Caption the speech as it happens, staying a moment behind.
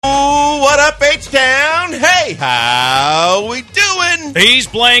up, H-Town? Hey, how we doing? He's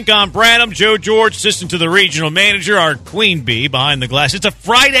Blank on Branham. Joe George, assistant to the regional manager, our queen bee behind the glass. It's a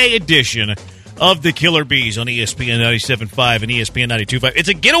Friday edition of the Killer Bees on ESPN 97.5 and ESPN 92.5. It's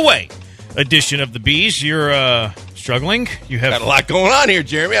a getaway edition of the Bees. You're struggling? You have got a lot going on here,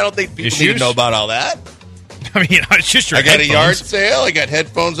 Jeremy. I don't think people need to know about all that. I mean, it's just your I got headphones. a yard sale. I got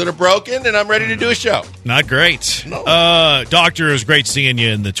headphones that are broken, and I'm ready to do a show. Not great. No. Doctor, it was great seeing you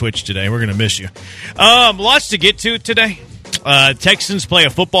in the Twitch today. We're going to miss you. Lots to get to today. Texans play a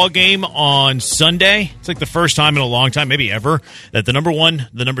football game on Sunday. It's like the first time in a long time, maybe ever, that the number 1,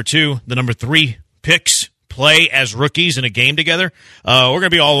 the number 2, the number 3 picks play as rookies in a game together. We're going to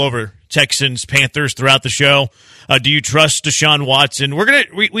be all over Texans, Panthers throughout the show. Do you trust Deshaun Watson?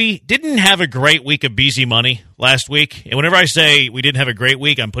 We didn't have a great week of Beezy Money last week. And whenever I say we didn't have a great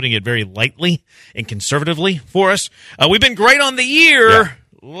week, I'm putting it very lightly and conservatively for us. We've been great on the year. Yeah.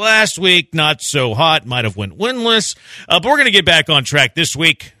 Last week, not so hot. Might have went winless. But we're going to get back on track this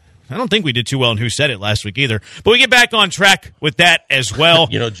week. I don't think we did too well in Who Said It last week either. But we get back on track with that as well.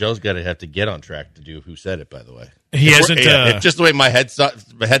 Joe's got to have to get on track to do Who Said It, by the way. He hasn't. If just the way my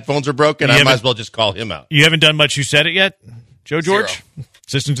headphones are broken, I might as well just call him out. You haven't done much Who Said It yet, Joe George? 0.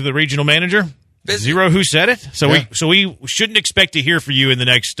 Assistant to the regional manager? Busy. 0 Who Said It? So yeah. we shouldn't expect to hear from you in the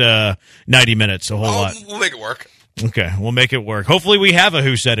next 90 minutes, a whole lot. We'll make it work. Okay, we'll make it work. Hopefully we have a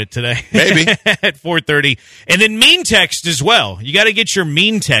Who Said It today. Maybe. At 4:30. And then mean text as well. You got to get your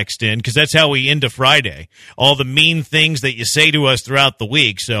mean text in because that's how we end a Friday. All the mean things that you say to us throughout the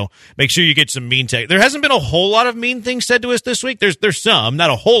week. So make sure you get some mean text. There hasn't been a whole lot of mean things said to us this week. There's some, not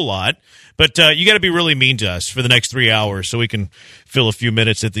a whole lot. But you got to be really mean to us for the next 3 hours so we can fill a few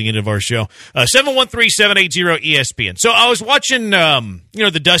minutes at the end of our show. 713-780-ESPN. So I was watching,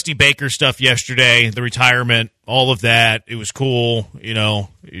 the Dusty Baker stuff yesterday, the retirement, all of that. It was cool. You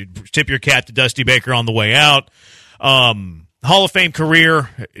tip your cap to Dusty Baker on the way out. Hall of Fame career,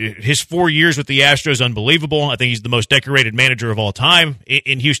 his 4 years with the Astros, unbelievable. I think he's the most decorated manager of all time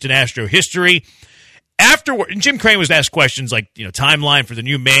in Houston Astro history. Afterward, and Jim Crane was asked questions like, timeline for the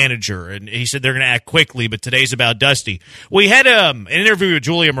new manager, and he said they're going to act quickly, but today's about Dusty. We had an interview with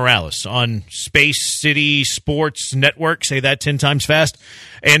Julia Morales on Space City Sports Network. Say that 10 times fast.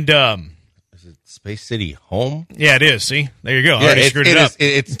 And is it Space City Home? Yeah, it is. See? There you go. I Yeah, already screwed it up.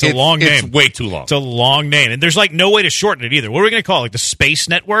 It's a long name. It's way too long. It's a long name. And there's no way to shorten it either. What are we going to call it? Like the Space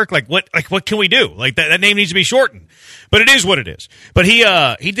Network? What can we do? That name needs to be shortened. But it is what it is. But he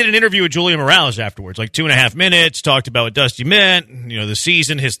did an interview with Julia Morales afterwards, 2.5 minutes, talked about what Dusty meant, the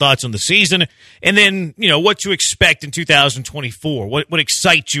season, his thoughts on the season, and then, what to expect in 2024. What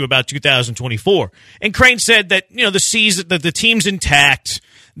excites you about 2024? And Crane said that, the season, that the team's intact.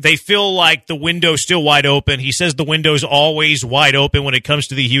 They feel like the window's still wide open. He says the window's always wide open when it comes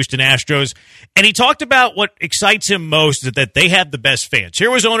to the Houston Astros. And he talked about what excites him most is that they have the best fans. Here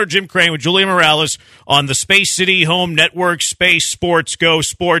was owner Jim Crane with Julia Morales on the Space City Home Network, Space Sports, Go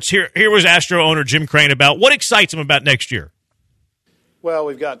Sports. Here was Astro owner Jim Crane about what excites him about next year. Well,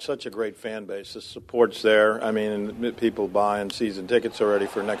 we've got such a great fan base. The support's there. I mean, people buying season tickets already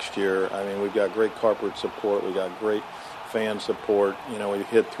for next year. I mean, we've got great corporate support. We got great fan support. We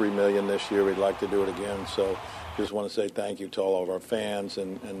hit 3 million this year. We'd like to do it again. So just want to say thank you to all of our fans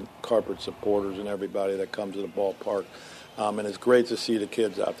and corporate supporters and everybody that comes to the ballpark. And it's great to see the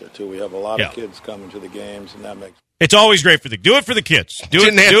kids out there, too. We have a lot of kids coming to the games, and that makes It's always great for the do it for the kids. Do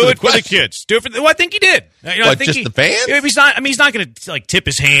it for the kids. Do it for the. Well, I think he did. I think just the fans? He's not going to tip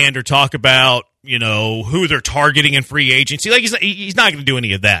his hand or talk about who they're targeting in free agency. He's not going to do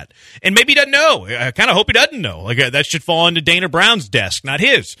any of that. And maybe he doesn't know. I kind of hope he doesn't know. That should fall into Dana Brown's desk, not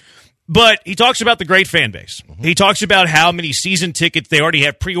his. But he talks about the great fan base. Mm-hmm. He talks about how many season tickets they already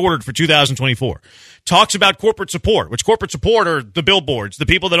have pre-ordered for 2024. Talks about corporate support, which corporate support are the billboards, the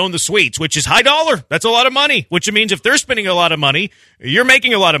people that own the suites, which is high dollar. That's a lot of money, which means if they're spending a lot of money, you're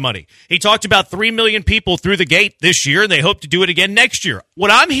making a lot of money. He talked about 3 million people through the gate this year, and they hope to do it again next year.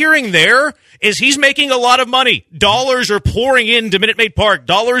 What I'm hearing there is he's making a lot of money. Dollars are pouring into Minute Maid Park.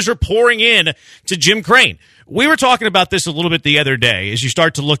 Dollars are pouring in to Jim Crane. We were talking about this a little bit the other day as you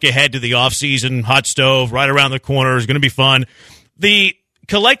start to look ahead to the offseason, hot stove, right around the corner is going to be fun. The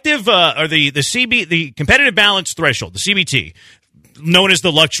collective or the competitive balance threshold, the CBT, known as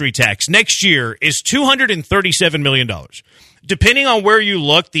the luxury tax, next year is $237 million. Depending on where you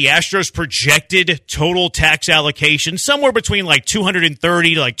look, the Astros projected total tax allocation somewhere between like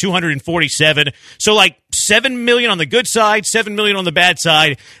 230 to like 247. So like $7 million on the good side, $7 million on the bad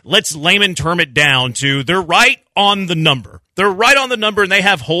side. Let's layman term it down to they're right on the number. They're right on the number, and they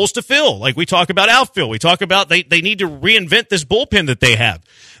have holes to fill. Like we talk about outfield. We talk about they need to reinvent this bullpen that they have.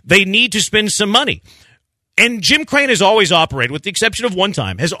 They need to spend some money. And Jim Crane has always operated, with the exception of one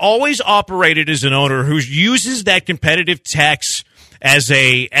time, has always operated as an owner who uses that competitive tax as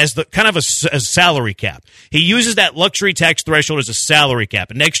the kind of a salary cap. He uses that luxury tax threshold as a salary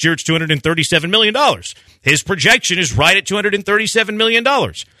cap. And next year it's $237 million. His projection is right at $237 million.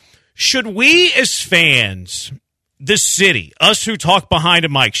 Should we as fans, the city, us who talk behind a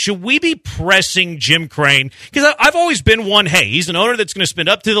mic, should we be pressing Jim Crane? Because I've always been one, hey, he's an owner that's going to spend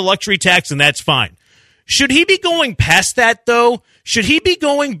up to the luxury tax, and that's fine. Should he be going past that, though? Should he be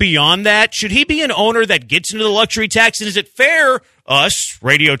going beyond that? Should he be an owner that gets into the luxury tax? And is it fair, us,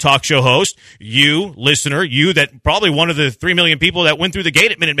 radio talk show host, you, listener, you that probably one of the 3 million people that went through the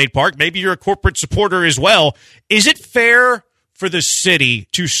gate at Minute Maid Park, maybe you're a corporate supporter as well. Is it fair for the city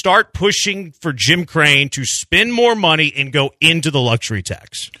to start pushing for Jim Crane to spend more money and go into the luxury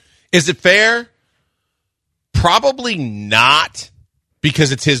tax? Is it fair? Probably not,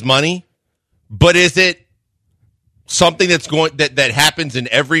 because it's his money. But is it something that's that happens in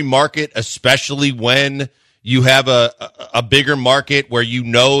every market, especially when you have a bigger market where you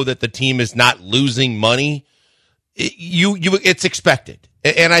know that the team is not losing money? It's expected.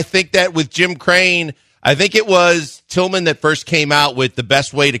 And I think that with Jim Crane, I think it was Tillman that first came out with the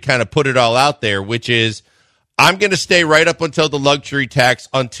best way to kind of put it all out there, which is, I'm going to stay right up until the luxury tax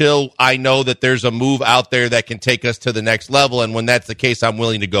until I know that there's a move out there that can take us to the next level. And when that's the case, I'm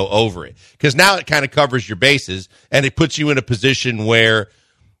willing to go over it. Because now it kind of covers your bases, and it puts you in a position where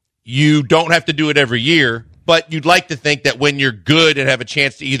you don't have to do it every year, but you'd like to think that when you're good and have a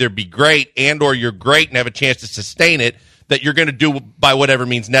chance to either be great and or you're great and have a chance to sustain it, that you're going to do by whatever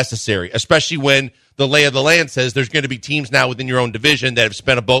means necessary, especially when the lay of the land says there's going to be teams now within your own division that have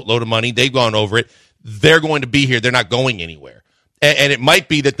spent a boatload of money. They've gone over it. They're going to be here. They're not going anywhere. And it might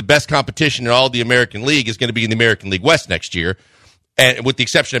be that the best competition in all of the American League is going to be in the American League West next year, and with the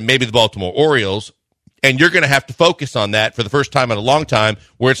exception of maybe the Baltimore Orioles. And you're going to have to focus on that for the first time in a long time,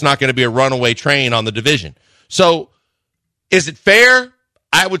 where it's not going to be a runaway train on the division. So is it fair?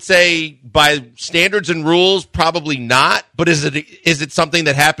 I would say by standards and rules, probably not. But is it something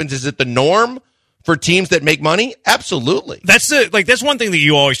that happens? Is it the norm for teams that make money? Absolutely. That's one thing that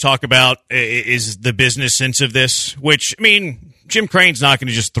you always talk about is the business sense of this, which, I mean, Jim Crane's not going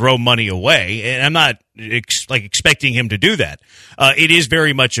to just throw money away, and I'm not expecting him to do that. It is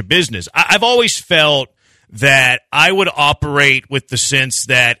very much a business. I've always felt that I would operate with the sense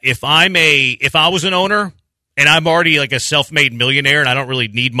that if I was an owner and I'm already like a self-made millionaire and I don't really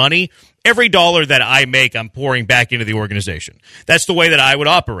need money, every dollar that I make, I'm pouring back into the organization. That's the way that I would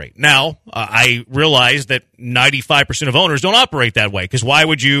operate. Now, I realize that 95% of owners don't operate that way, because why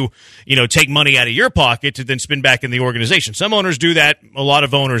would you take money out of your pocket to then spend back in the organization? Some owners do that. A lot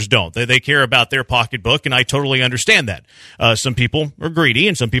of owners don't. They care about their pocketbook, and I totally understand that. Some people are greedy,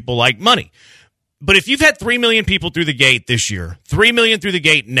 and some people like money. But if you've had 3 million people through the gate this year, 3 million through the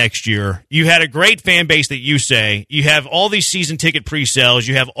gate next year, you had a great fan base that you say, you have all these season ticket pre-sales,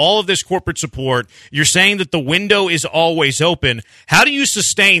 you have all of this corporate support, you're saying that the window is always open. How do you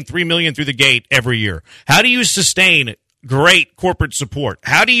sustain 3 million through the gate every year? How do you sustain great corporate support?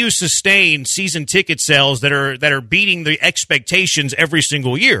 How do you sustain season ticket sales that are beating the expectations every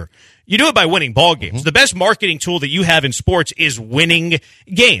single year? You do it by winning ball games. Mm-hmm. The best marketing tool that you have in sports is winning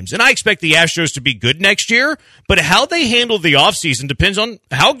games. And I expect the Astros to be good next year, but how they handle the offseason depends on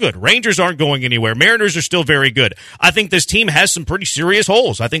how good. Rangers aren't going anywhere. Mariners are still very good. I think this team has some pretty serious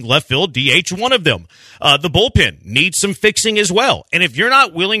holes. I think left field, DH, one of them. The bullpen needs some fixing as well. And if you're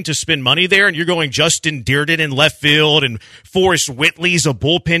not willing to spend money there and you're going Justin Dearden in left field and Forrest Whitley's a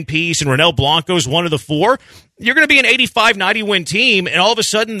bullpen piece and Ronel Blanco's one of the four, you're going to be an 85-90 win team, and all of a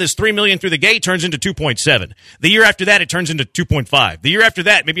sudden this 3 million through the gate turns into 2.7. The year after that, it turns into 2.5. The year after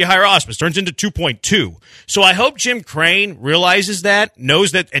that, maybe a higher auspice, turns into 2.2. So I hope Jim Crane realizes that,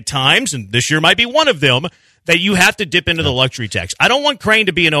 knows that at times, and this year might be one of them, that you have to dip into the luxury tax. I don't want Crane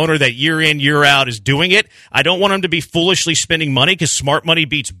to be an owner that year in, year out is doing it. I don't want him to be foolishly spending money, because smart money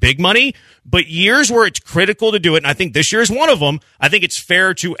beats big money. But years where it's critical to do it, and I think this year is one of them, I think it's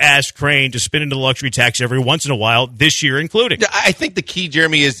fair to ask Crane to spin into the luxury tax every once in a while, this year including. I think the key,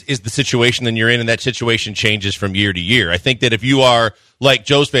 Jeremy, is the situation that you're in, and that situation changes from year to year. I think that if you are like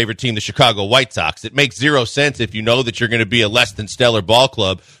Joe's favorite team, the Chicago White Sox. It makes zero sense if you know that you're going to be a less than stellar ball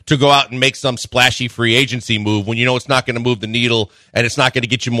club to go out and make some splashy free agency move when you know it's not going to move the needle and it's not going to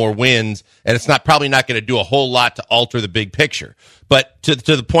get you more wins and it's probably not going to do a whole lot to alter the big picture. But to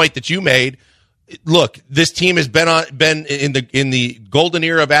the point that you made, look, this team has been in the golden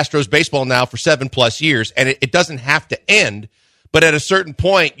era of Astros baseball now for 7+ years, and it doesn't have to end. But at a certain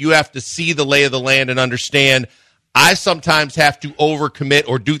point, you have to see the lay of the land and understand I sometimes have to overcommit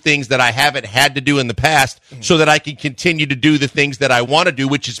or do things that I haven't had to do in the past so that I can continue to do the things that I want to do,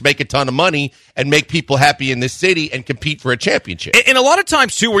 which is make a ton of money and make people happy in this city and compete for a championship. And a lot of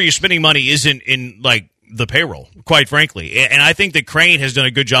times, too, where you're spending money isn't in, like, the payroll, quite frankly. And I think that Crane has done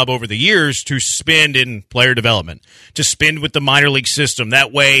a good job over the years to spend in player development, to spend with the minor league system.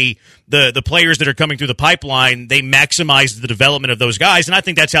 That way, the players that are coming through the pipeline, they maximize the development of those guys. And I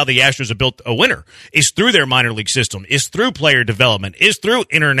think that's how the Astros have built a winner, is through their minor league system, is through player development, is through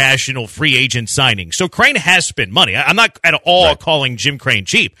international free agent signings. So Crane has spent money. I'm not at all calling Jim Crane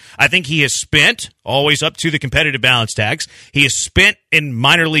cheap. I think he has spent, always up to the competitive balance tax, he has spent in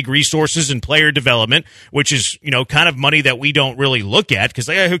minor league resources and player development, which is, kind of money that we don't really look at because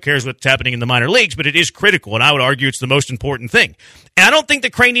who cares what's happening in the minor leagues, but it is critical, and I would argue it's the most important thing. And I don't think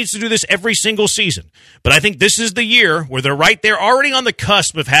that Crane needs to do this every single season, but I think this is the year where they're right there, already on the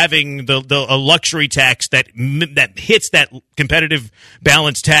cusp of having a luxury tax that hits that competitive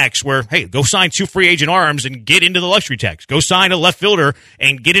balance tax where, hey, go sign 2 free agent arms and get into the luxury tax. Go sign a left fielder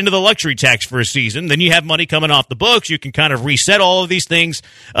and get into the luxury tax for a season. Then you have money coming off the books. You can kind of reset all of these things.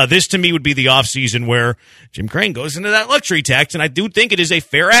 This, to me, would be the offseason where Jim Crane goes into that luxury tax, and I do think it is a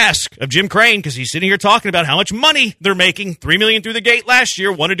fair ask of Jim Crane because he's sitting here talking about how much money they're making. $3 million through the gate last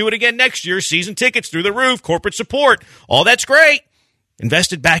year, want to do it again next year, season tickets through the roof, corporate support, all that's great.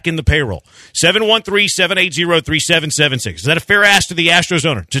 Invested back in the payroll. 713-780-3776. Is that a fair ask to the Astros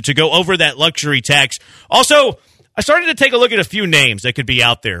owner to go over that luxury tax? Also, I started to take a look at a few names that could be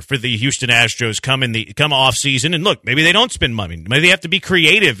out there for the Houston Astros come off season. And look, maybe they don't spend money. Maybe they have to be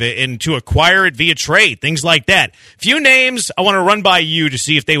creative and to acquire it via trade, things like that. Few names I want to run by you to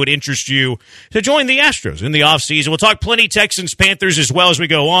see if they would interest you to join the Astros in the off season. We'll talk plenty Texans, Panthers as well as we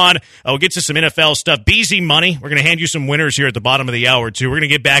go on. We'll get to some NFL stuff. Beezy Money. We're going to hand you some winners here at the bottom of the hour, too. We're going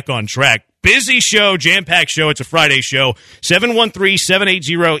to get back on track. Busy show, jam-packed show. It's a Friday show.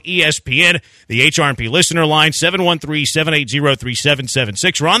 713-780-ESPN. The HRMP listener line,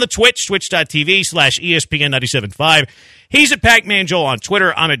 713-780-3776. We're on the Twitch, twitch.tv/ESPN975. He's at Pac-Man Joel on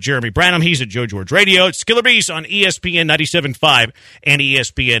Twitter. I'm at Jeremy Branham. He's at Joe George Radio. It's Killer Bees on ESPN 97.5 and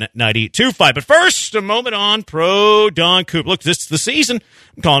ESPN 92.5. But first, a moment on Pro Don Coop. Look, this is the season.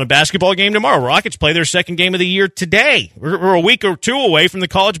 I'm calling a basketball game tomorrow. Rockets play their second game of the year today. We're a week or two away from the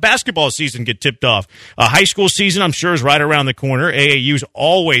college basketball season get tipped off. High school season, I'm sure, is right around the corner. AAU's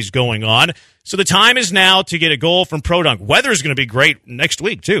always going on. So the time is now to get a goal from ProDunk. Weather's going to be great next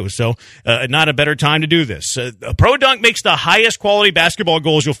week, too, so not a better time to do this. ProDunk makes the highest quality basketball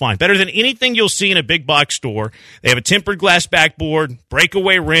goals you'll find, better than anything you'll see in a big box store. They have a tempered glass backboard,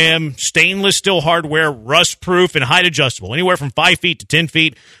 breakaway rim, stainless steel hardware, rust-proof, and height adjustable, anywhere from 5 feet to 10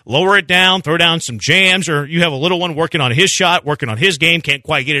 feet. Lower it down, throw down some jams, or you have a little one working on his shot, working on his game, can't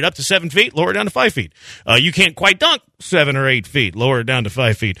quite get it up to 7 feet, lower it down to 5 feet. You can't quite dunk 7 or 8 feet, lower it down to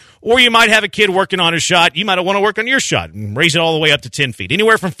 5 feet. Or you might have a kid working on his shot. You might want to work on your shot and raise it all the way up to 10 feet.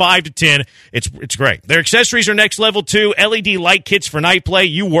 Anywhere from 5 to 10, it's great. Their accessories are next level, too. LED light kits for night play.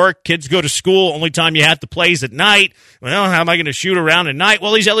 You work, kids go to school. Only time you have to play is at night. Well, how am I going to shoot around at night?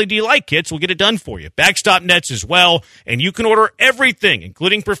 Well, these LED light kits will get it done for you. Backstop nets as well. And you can order everything,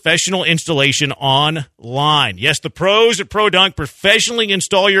 including professional installation online. Yes, the pros at ProDunk professionally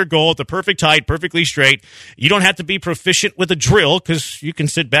install your goal at the perfect height, perfectly straight. You don't have to be proficient with a drill because you can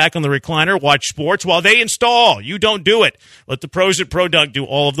sit back on the recliner, watch sports while they install. You don't do it. Let the pros at ProDunk do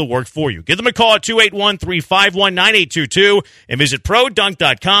all of the work for you. Give them a call at 281-351-9822 and visit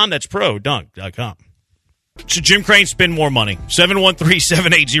produnk.com. That's produnk.com. Should Jim Crane spend more money?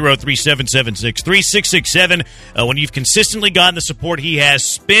 713-780-3776. 3667. When you've consistently gotten the support he has,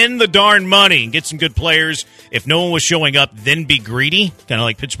 spend the darn money and get some good players. If no one was showing up, then be greedy. Kind of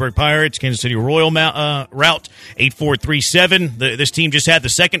like Pittsburgh Pirates, Kansas City Royal route. 8437. This team just had the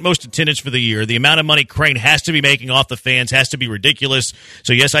second most attendance for the year. The amount of money Crane has to be making off the fans has to be ridiculous.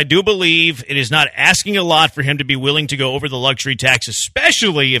 So, yes, I do believe it is not asking a lot for him to be willing to go over the luxury tax,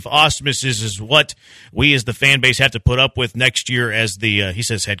 especially if osmosis is what we as the fan base have to put up with next year as the, he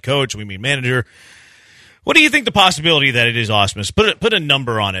says head coach, we mean manager. What do you think the possibility that it is Osmus? Put a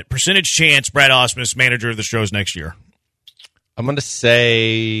number on it. Percentage chance Brad Osmus, manager of the Astros next year. I'm going to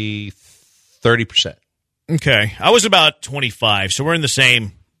say 30%. Okay. I was about 25, so we're in the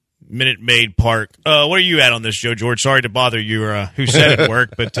same Minute Maid Park. What are you at on this, Joe George? Sorry to bother you or who said it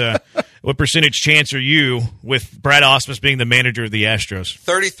work, but what percentage chance are you with Brad Ausmus being the manager of the Astros?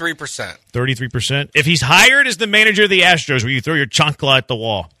 33%. 33%? If he's hired as the manager of the Astros, will you throw your chancla at the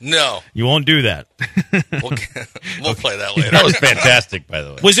wall? No. You won't do that. We'll play that later. That was fantastic, by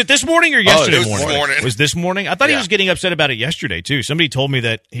the way. Was it this morning or yesterday it was morning? this morning. Was this morning? I thought he Yeah. was getting upset about it yesterday, too. Somebody told me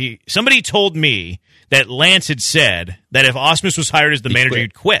that Lance had said that if Ausmus was hired as the manager, quit.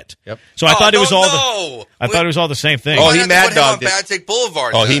 he'd quit. Yep. So I thought it was all no. I thought it was all the same thing. Oh, Might he have to mad put him on dogged it. Bad Take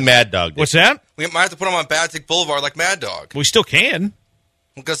Boulevard. Oh, then. he mad dogged it. What's that? We might have to put him on Bad Take Boulevard like Mad Dog. We still can.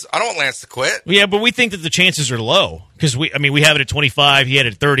 Because I don't want Lance to quit. Yeah, but we think that the chances are low because we have it at 25, he had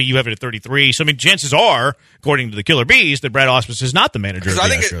it at 30, you have it at 33. So chances are, according to the Killer Bees, that Brad Ausmus is not the manager of the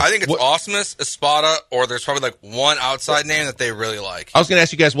Because Astros. I think it's Ausmus, Espada, or there's probably like one outside name that they really like. I was going to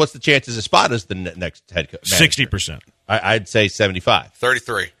ask you guys, what's the chances Espada's the next head coach? 60%. I'd say 75.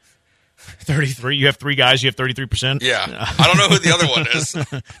 33. 33. You have three guys. You have 33%. Yeah. I don't know who the other one is.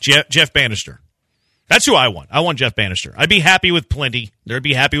 Jeff Bannister. That's who I want. I want Jeff Bannister. I'd be happy with plenty. They'd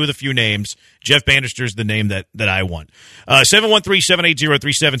be happy with a few names. Jeff Bannister's the name that I want.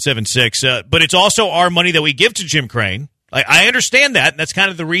 713-780-3776. But it's also our money that we give to Jim Crane. I understand that, and that's kind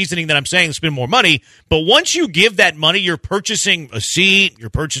of the reasoning that I'm saying spend more money. But once you give that money, you're purchasing a seat, you're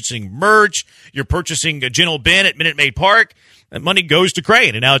purchasing merch, you're purchasing a General Bin at Minute Maid Park. That money goes to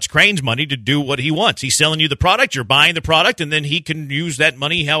Crane, and now it's Crane's money to do what he wants. He's selling you the product, you're buying the product, and then he can use that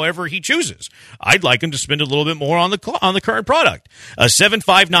money however he chooses. I'd like him to spend a little bit more on the current product.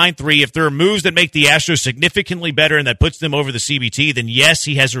 7593, if there are moves that make the Astros significantly better and that puts them over the CBT, then yes,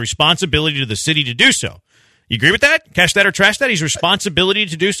 he has a responsibility to the city to do so. You agree with that? Cash that or trash that? He's responsibility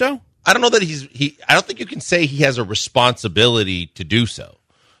to do so? I don't know that I don't think you can say he has a responsibility to do so.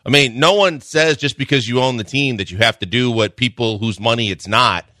 I mean, no one says just because you own the team that you have to do what people whose money it's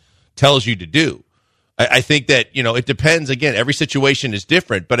not tells you to do. I think that, it depends. Again, every situation is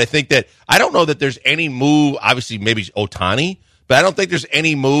different, but I don't know that there's any move, obviously maybe Ohtani, but I don't think there's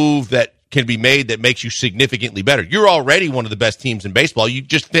any move that can be made that makes you significantly better. You're already one of the best teams in baseball. You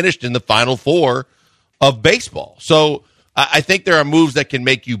just finished in the Final Four of baseball. So I think there are moves that can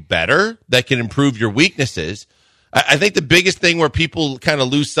make you better, that can improve your weaknesses. I think the biggest thing where people kind of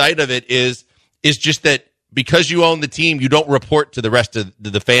lose sight of it is just that because you own the team, you don't report to the rest of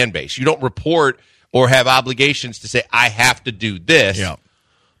the fan base. You don't report or have obligations to say, I have to do this. Yeah.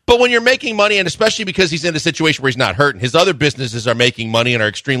 But when you're making money, and especially because he's in a situation where he's not hurting, his other businesses are making money and are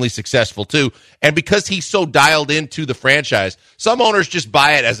extremely successful too. And because he's so dialed into the franchise, some owners just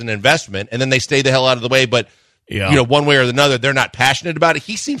buy it as an investment and then they stay the hell out of the way. But one way or another, they're not passionate about it.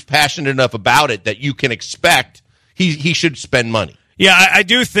 He seems passionate enough about it that you can expect he should spend money. Yeah, I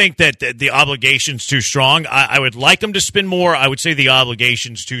do think that the obligation's too strong. I would like him to spend more. I would say the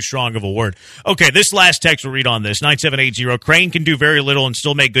obligation's too strong of a word. Okay, this last text we'll read on this, 9780. Crane can do very little and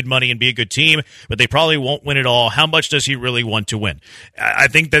still make good money and be a good team, but they probably won't win it all. How much does he really want to win? I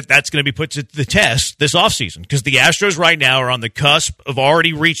think that's going to be put to the test this offseason because the Astros right now are on the cusp of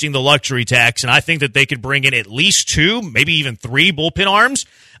already reaching the luxury tax, and I think that they could bring in at least 2, maybe even 3 bullpen arms.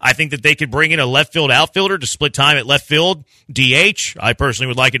 I think that they could bring in a left field outfielder to split time at left field, DH. I personally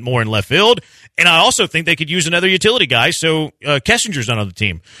would like it more in left field. And I also think they could use another utility guy, so Kessinger's not on the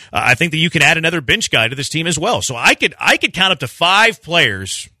team. I think that you can add another bench guy to this team as well. So I could count up to 5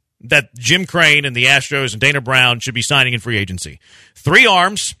 players that Jim Crane and the Astros and Dana Brown should be signing in free agency. 3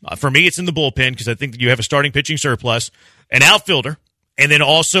 arms. For me, it's in the bullpen because I think that you have a starting pitching surplus. An outfielder. And then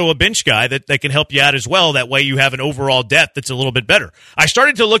also a bench guy that can help you out as well. That way you have an overall depth that's a little bit better. I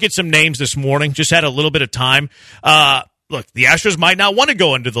started to look at some names this morning, just had a little bit of time. Look, the Astros might not want to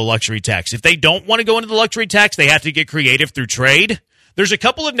go into the luxury tax. If they don't want to go into the luxury tax, they have to get creative through trade. There's a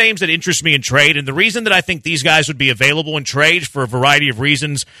couple of names that interest me in trade, and the reason that I think these guys would be available in trade for a variety of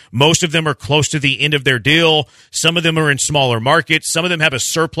reasons, most of them are close to the end of their deal. Some of them are in smaller markets. Some of them have a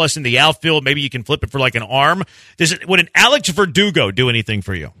surplus in the outfield. Maybe you can flip it for like an arm. Would an Alex Verdugo do anything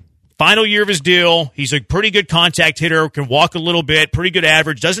for you? Final year of his deal. He's a pretty good contact hitter, can walk a little bit, pretty good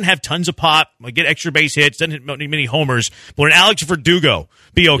average, doesn't have tons of pop, get extra base hits, doesn't hit many homers. But an Alex Verdugo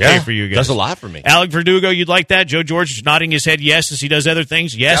be okay for you guys. Does a lot for me. Alex Verdugo, you'd like that? Joe George is nodding his head yes as he does other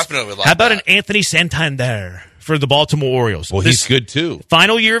things. Yes. Definitely like How about that. an Anthony Santander for the Baltimore Orioles? Well, he's good too.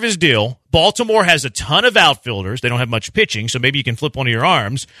 Final year of his deal. Baltimore has a ton of outfielders. They don't have much pitching, so maybe you can flip one of your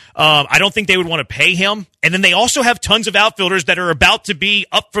arms. I don't think they would want to pay him. And then they also have tons of outfielders that are about to be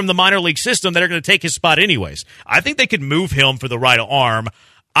up from the minor league system that are going to take his spot anyways. I think they could move him for the right arm.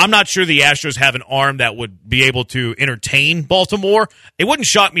 I'm not sure the Astros have an arm that would be able to entertain Baltimore. It wouldn't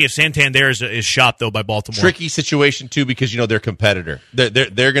shock me if Santander is shot, though, by Baltimore. Tricky situation, too, because, they're competitor.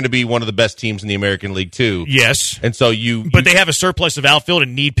 They're going to be one of the best teams in the American League, too. Yes. And so But they have a surplus of outfield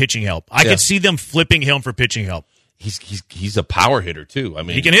and need pitching help. I could see them flipping him for pitching help. He's a power hitter, too. I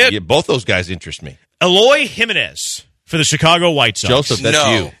mean, he can hit. Both those guys interest me. Eloy Jimenez for the Chicago White Sox. Joseph, that's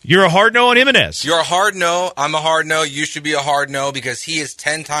you. You're a hard no on Jimenez. You're a hard no. I'm a hard no. You should be a hard no because he is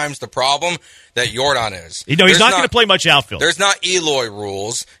 10 times the problem that Jordan is. He's not going to play much outfield. There's not Eloy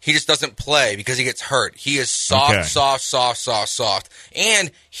rules. He just doesn't play because he gets hurt. He is soft.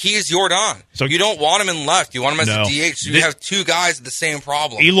 And he is Jordan. So you don't want him in left. You want him as a DH. So you have two guys with the same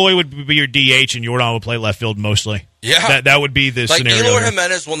problem. Eloy would be your DH and Jordan would play left field mostly. Yeah. That would be the scenario. Eloy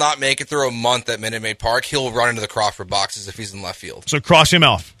Jimenez will not make it through a month at Minute Maid Park. He'll run into the Crawford boxes if he's in left field. So cross him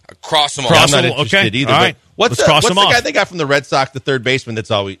off. Cross him off. I'm not interested either. All right. What's the guy they got from the Red Sox, the third baseman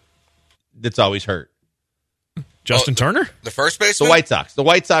that's always hurt? Justin Turner? The first baseman? The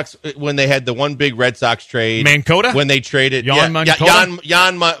White Sox, when they had the one big Red Sox trade. Mancota? When they traded. Jan Moncada.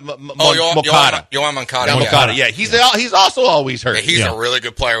 Yohan Moncada. Moncada, yeah. He's also always hurt. Yeah, he's a really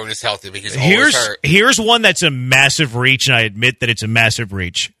good player when he's healthy, but he's always hurt. Here's one that's a massive reach, and I admit that it's a massive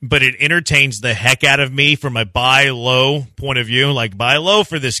reach, but it entertains the heck out of me from a buy low point of view. Like, buy low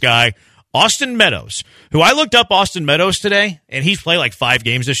for this guy. Austin Meadows, who I looked up Austin Meadows today, and he's played like 5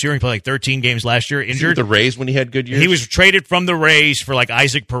 games this year. He played like 13 games last year, injured. The Rays when he had good years? He was traded from the Rays for like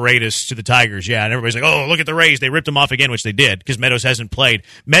Isaac Paredes to the Tigers. Yeah, and everybody's like, oh, look at the Rays. They ripped him off again, which they did because Meadows hasn't played.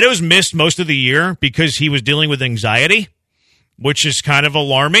 Meadows missed most of the year because he was dealing with anxiety, which is kind of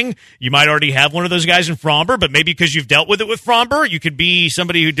alarming. You might already have one of those guys in Fromber, but maybe because you've dealt with it with Fromber, you could be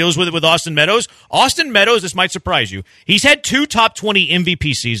somebody who deals with it with Austin Meadows. Austin Meadows, this might surprise you. He's had 2 top 20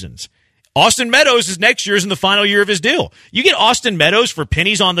 MVP seasons. Austin Meadows is next year's in the final year of his deal. You get Austin Meadows for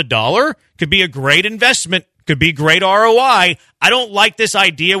pennies on the dollar, could be a great investment, could be great ROI. I don't like this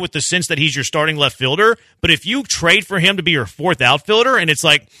idea with the sense that he's your starting left fielder, but if you trade for him to be your 4th outfielder and it's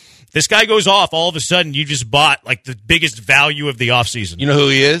like this guy goes off, all of a sudden you just bought like the biggest value of the offseason. You know who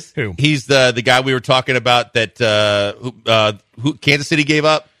he is? Who? He's the guy we were talking about that who Kansas City gave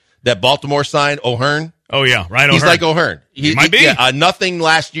up, that Baltimore signed, O'Hearn. Oh, yeah, right. He's like O'Hearn. He might be. Yeah, nothing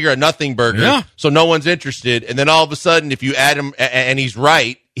last year, a nothing burger. Yeah. So no one's interested. And then all of a sudden, if you add him and he's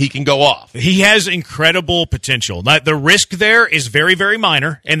right, he can go off. He has incredible potential. The risk there is very, very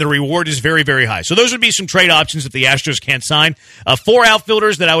minor, and the reward is very, very high. So those would be some trade options if the Astros can't sign. 4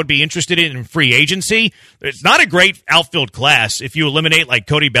 outfielders that I would be interested in free agency. It's not a great outfield class if you eliminate like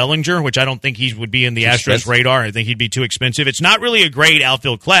Cody Bellinger, which I don't think he would be in the Astros radar. I think he'd be too expensive. It's not really a great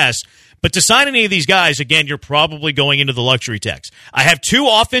outfield class. But to sign any of these guys, again, you're probably going into the luxury tax. I have 2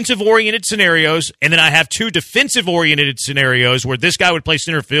 offensive-oriented scenarios, and then I have 2 defensive-oriented scenarios where this guy would play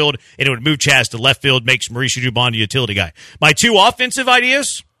center field, and it would move Chas to left field, makes Mauricio Dubon the utility guy. My 2 offensive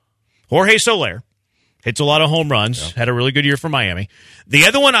ideas, Jorge Soler. Hits a lot of home runs. Had a really good year for Miami. The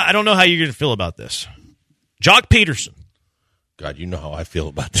other one, I don't know how you're going to feel about this. Jock Peterson. God, you know how I feel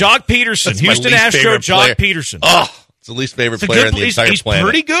about that. Jock Peterson. Houston Astro, Jock Peterson. Oh. It's the least favorite player in the entire planet.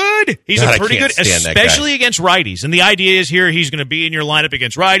 He's pretty good. He's pretty good, especially against righties. And the idea is here he's going to be in your lineup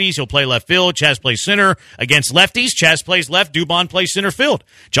against righties. He'll play left field. Chas plays center. Against lefties, Chas plays left. Dubon plays center field.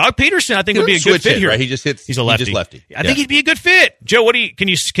 Jock Peterson, I think, would be a good fit here. Right? He's a lefty. Just lefty. I think he'd be a good fit. Joe, can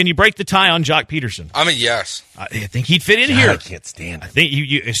you break the tie on Jock Peterson? I'm a yes. I think he'd fit in here. I can't stand him. I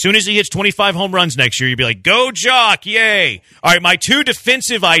think as soon as he hits 25 home runs next year, you'd be like, go Jock, yay. All right, my 2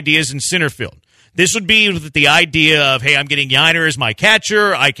 defensive ideas in center field. This would be with the idea of, hey, I'm getting Yiner as my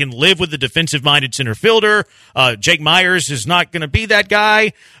catcher. I can live with the defensive-minded center fielder. Jake Myers is not going to be that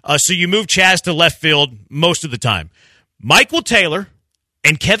guy. So you move Chas to left field most of the time. Michael Taylor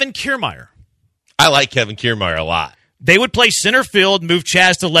and Kevin Kiermaier. I like Kevin Kiermaier a lot. They would play center field, move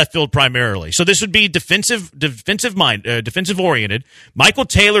Chas to left field primarily. So this would be defensive-oriented. Michael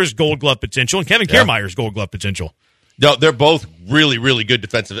Taylor's Gold Glove potential and Kevin Kiermaier's Gold Glove potential. No, they're both really, really good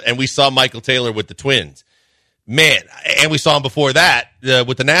defensive. And we saw Michael Taylor with the Twins. Man, and we saw him before that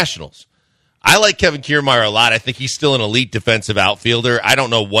with the Nationals. I like Kevin Kiermaier a lot. I think he's still an elite defensive outfielder. I don't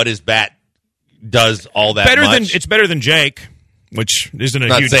know what his bat does all that much. It's better than Jake, which isn't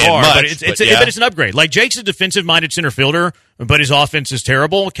a huge bar, but it's an upgrade. Like Jake's a defensive-minded center fielder, but his offense is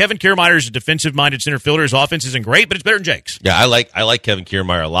terrible. Kevin Kiermaier is a defensive-minded center fielder. His offense isn't great, but it's better than Jake's. Yeah, I like Kevin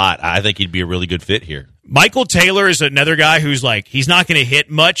Kiermaier a lot. I think he'd be a really good fit here. Michael Taylor is another guy who's like, he's not going to hit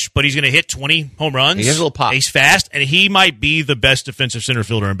much, but he's going to hit 20 home runs. He has a little pop. He's fast, and he might be the best defensive center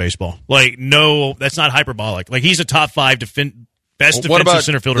fielder in baseball. Like, no, that's not hyperbolic. Like, he's a top 5 best defensive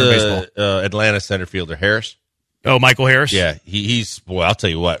center fielder in baseball. Atlanta center fielder, Harris? Oh, Michael Harris? Yeah, he's boy, I'll tell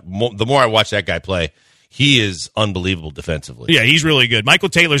you what, the more I watch that guy play, he is unbelievable defensively. Yeah, he's really good. Michael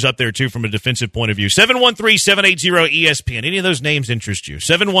Taylor's up there, too, from a defensive point of view. 713-780-ESPN. Any of those names interest you?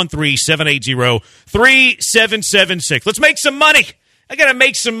 713-780-3776. Let's make some money. I got to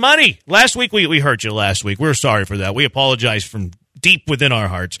make some money. Last week, we hurt you last week. We're sorry for that. We apologize from deep within our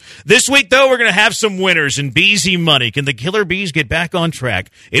hearts. This week, though, we're going to have some winners in Beezy Money. Can the Killer Bees get back on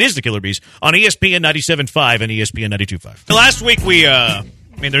track? It is the Killer Bees on ESPN 97.5 and ESPN 92.5. Last week,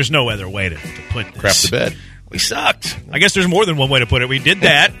 there's no other way to put this. Crap the bed. We sucked. I guess there's more than one way to put it. We did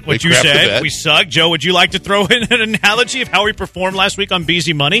that, what you said. We sucked. Joe, would you like to throw in an analogy of how we performed last week on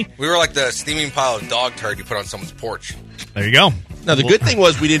Beezy Money? We were like the steaming pile of dog turd you put on someone's porch. There you go. Now, the good thing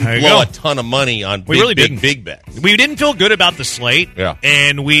was we didn't blow a ton of money on big bets. We didn't feel good about the slate. Yeah.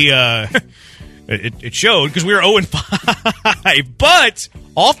 And we, it showed because we were 0-5. But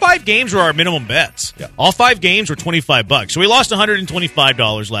all 5 games were our minimum bets. Yeah. All 5 games were $25. So we lost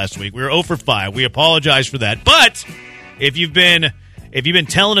 $125 last week. We were 0-5. We apologize for that. But if you've been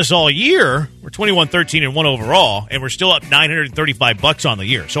telling us all year, we're 21-13-1 overall, and we're still up $935 on the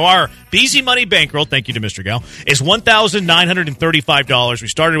year. So our Beezy Money bankroll, thank you to Mr. Gal, is $1,935. We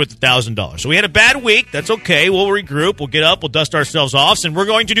started with $1,000. So we had a bad week. That's okay. We'll regroup. We'll get up. We'll dust ourselves off, and we're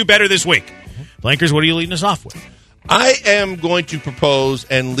going to do better this week. Blankers, what are you leading us off with? I am going to propose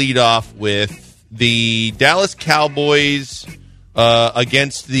and lead off with the Dallas Cowboys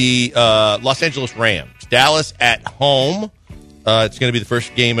against the Los Angeles Rams. Dallas at home. It's going to be the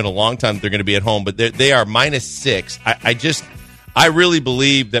first game in a long time that they're going to be at home, but they are -6. I really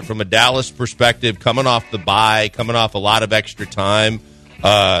believe that from a Dallas perspective, coming off the bye, coming off a lot of extra time,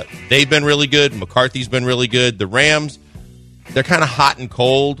 they've been really good. McCarthy's been really good. The Rams, they're kind of hot and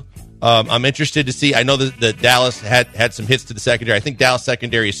cold. I'm interested to see. I know that Dallas had some hits to the secondary. I think Dallas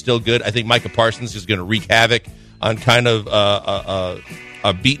secondary is still good. I think Micah Parsons is going to wreak havoc on kind of a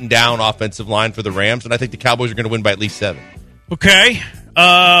beaten down offensive line for the Rams, and I think the Cowboys are going to win by at least 7. Okay.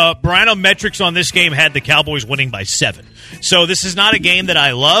 Brinometrics on this game had the Cowboys winning by 7. So this is not a game that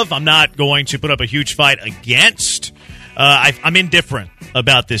I love. I'm not going to put up a huge fight against. I'm indifferent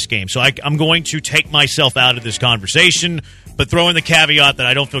about this game. So I'm going to take myself out of this conversation, but throw in the caveat that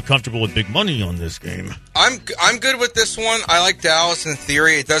I don't feel comfortable with big money on this game. I'm good with this one. I like Dallas in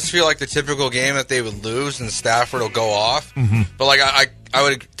theory. It does feel like the typical game that they would lose and Stafford will go off. Mm-hmm. But I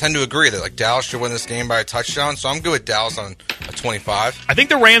would tend to agree that Dallas should win this game by a touchdown. So I'm good with Dallas on a 25. I think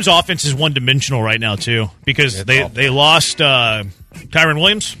the Rams offense is one-dimensional right now too because they lost Kyron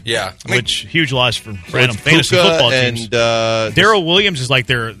Williams. Yeah, which huge loss for random fantasy football teams. And Darrell Williams is like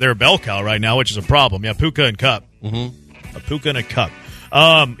their bell cow right now, which is a problem. Yeah, Puka and Cup. Mm-hmm. A Puka and a Cup.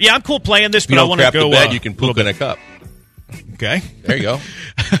 Yeah, I'm cool playing this, but I want to go. You can Puka in a cup. Okay. There you go.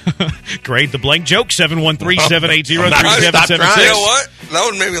 Great. The blank joke, 713-780-3776. You know what? That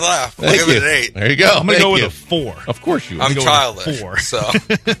one made me laugh. I'll give it an 8. There you go. I'm going to go with a 4. Of course you will. I'm childish. 4. So. All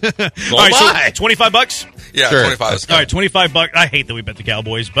right, so $25? Yeah, sure. 25 is good. All right, $25. I hate that we bet the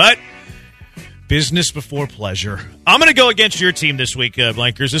Cowboys, but business before pleasure. I'm going to go against your team this week,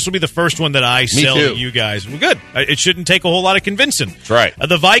 Blankers. This will be the first one that I sell to you guys. Well, good. It shouldn't take a whole lot of convincing. That's right.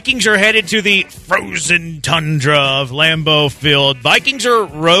 The Vikings are headed to the frozen tundra of Lambeau Field. Vikings are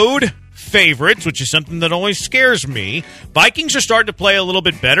road favorites, which is something that always scares me. Vikings are starting to play a little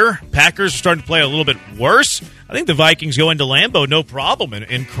bit better. Packers are starting to play a little bit worse. I think the Vikings go into Lambeau no problem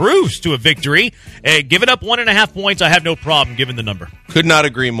and cruise to a victory. Give it up 1.5 points. I have no problem giving the number. Could not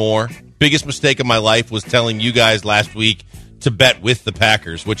agree more. Biggest mistake of my life was telling you guys last week to bet with the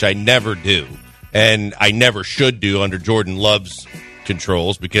Packers, which I never do, and I never should do under Jordan Love's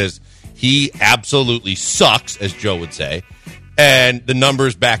controls because he absolutely sucks, as Joe would say, and the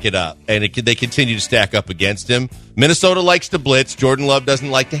numbers back it up, and they continue to stack up against him. Minnesota likes to blitz. Jordan Love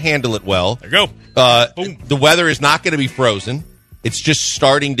doesn't like to handle it well. There you go. The weather is not going to be frozen. It's just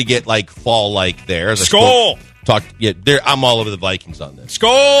starting to get fall-like there. Skull! I'm all over the Vikings on this.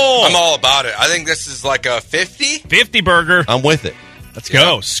 Skull! I'm all about it. I think this is like a 50. 50 burger. I'm with it. Let's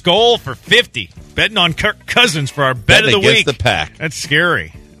go. Skull for 50. Betting on Kirk Cousins for our bet of the week. The pack. That's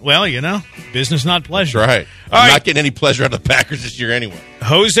scary. Well, business not pleasure. That's right. I'm not getting any pleasure out of the Packers this year anyway.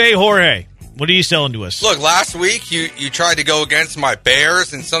 Jose Jorge, what are you selling to us? Look, last week you tried to go against my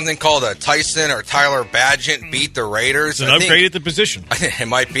Bears and something called a Tyson or Tyler Badgett beat the Raiders. It's an upgrade at the position. It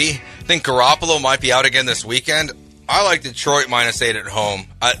might be. I think Garoppolo might be out again this weekend. I like Detroit -8 at home.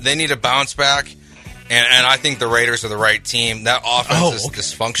 They need a bounce back. And I think the Raiders are the right team. That offense is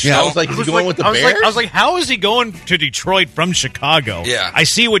dysfunctional. Yeah, I was like, is he going with the Bears? I was like, how is he going to Detroit from Chicago? Yeah. I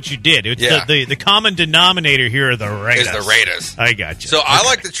see what you did. It's the common denominator here are the Raiders. Is the Raiders. I got you. So I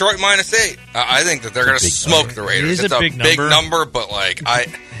like Detroit -8. I think that they're going to smoke the Raiders. It's a big number, but like I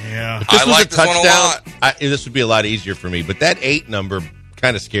like this one a lot. This would be a lot easier for me, but that 8 number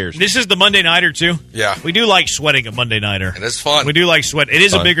kind of scares me. This is the Monday Nighter, too? Yeah. We do like sweating a Monday Nighter. It is fun. We do like sweat. It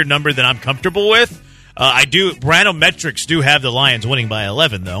is a bigger number than I'm comfortable with. Branometrics do have the Lions winning by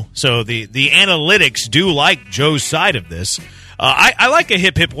 11, though. So the analytics do like Joe's side of this. I like a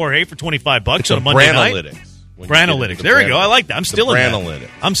hip Jorge for $25 on a Monday night. Branalytics. There we go. I like that. I'm still in that.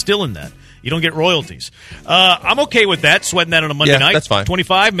 I'm still in that. You don't get royalties. I'm okay with that, sweating that on a Monday night. That's fine.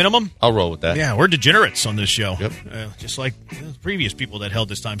 25 minimum. I'll roll with that. Yeah, we're degenerates on this show. Yep. Just like the previous people that held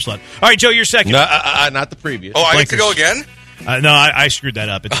this time slot. All right, Joe, you're second. No, not the previous. Oh, I get to go again? No, I screwed that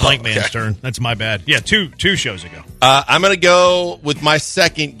up. It's Blank Man's turn. That's my bad. Yeah, two shows ago. I'm going to go with my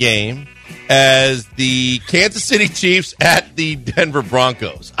second game as the Kansas City Chiefs at the Denver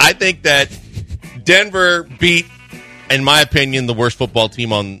Broncos. I think that Denver beat, in my opinion, the worst football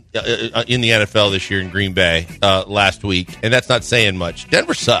team in the NFL this year in Green Bay last week, and that's not saying much.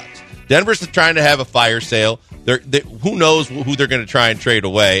 Denver sucks. Denver's trying to have a fire sale. Who knows who they're going to try and trade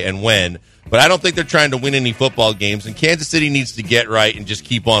away and when, but I don't think they're trying to win any football games, and Kansas City needs to get right and just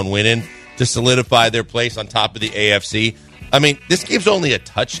keep on winning to solidify their place on top of the AFC. I mean, this game's only a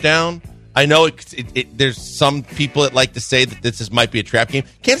touchdown. I know there's some people that like to say that this might be a trap game.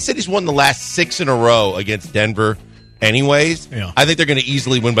 Kansas City's won the last 6 in a row against Denver anyways. Yeah. I think they're going to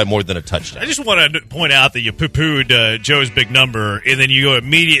easily win by more than a touchdown. I just want to point out that you poo-pooed Joe's big number, and then you go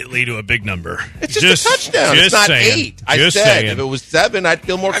immediately to a big number. It's just a touchdown. It's not saying. 8. I said if it was 7, I'd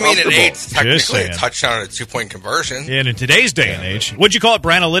feel more comfortable. I mean, an 8's technically a touchdown and a 2-point conversion. Yeah, and in today's day and age, what'd you call it,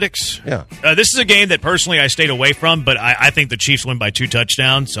 Branalytics? Yeah. This is a game that personally I stayed away from, but I think the Chiefs win by 2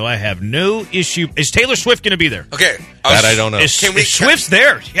 touchdowns, so I have no issue. Is Taylor Swift going to be there? Okay. That I don't know. Is Swift's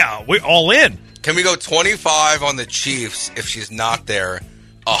there? Yeah, we're all in. Can we go 25 on the Chiefs if she's not there,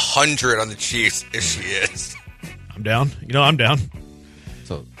 100 on the Chiefs if she is? I'm down. I'm down.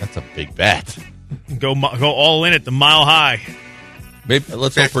 So that's a big bet. Go all in at the Mile High. Maybe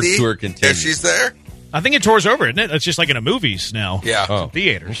let's hope her tour continues. If she's there? I think it tours over, isn't it? It's just like in the movies now. Yeah.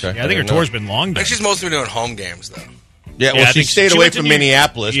 Theaters. Okay. Yeah, I think her tour's been long. I think she's mostly been doing home games, though. Yeah, well, she stayed away from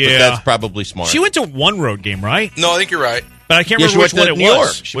Minneapolis, but that's probably smart. She went to one road game, right? No, I think you're right. But I can't remember which one it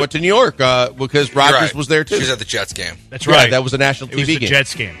was. She went to New York because Rodgers was there, too. She was at the Jets game. That's right. Yeah, that was a national TV game. It was the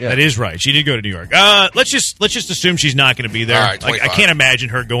Jets game. Yeah. That is right. She did go to New York. Let's just assume she's not going to be there. All right, I can't imagine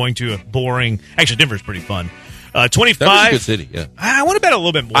her going to a boring... Actually, Denver's pretty fun. 25... Denver's a good city, yeah. I want to bet a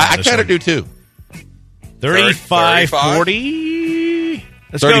little bit more. I kind of do, too. 35, 40...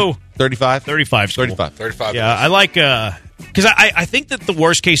 Let's go. 35? 35. 35. Yeah, I like... Because I think that the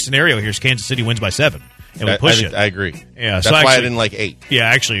worst-case scenario here is Kansas City wins by 7. And we push it. I agree. Yeah, that's why I didn't like 8. Yeah,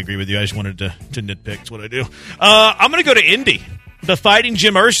 I actually agree with you. I just wanted to nitpick. That's what I do. I'm going to go to Indy. The Fighting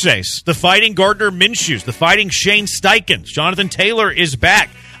Jim Irsay's, the Fighting Gardner Minshew's, the Fighting Shane Steichens. Jonathan Taylor is back.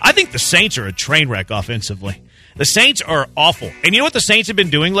 I think the Saints are a train wreck offensively. The Saints are awful. And you know what the Saints have been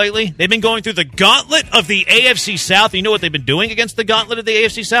doing lately? They've been going through the gauntlet of the AFC South. And you know what they've been doing against the gauntlet of the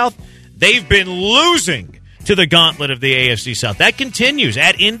AFC South? They've been losing to the gauntlet of the AFC South. That continues.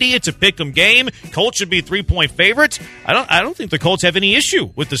 At Indy, it's a pick'em game. Colts should be 3-point favorites. I don't think the Colts have any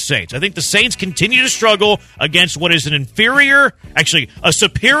issue with the Saints. I think the Saints continue to struggle against what is a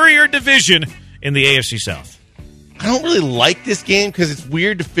superior division in the AFC South. I don't really like this game because it's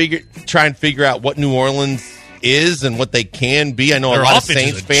weird to try and figure out what New Orleans is and what they can be. I know Their a lot of offense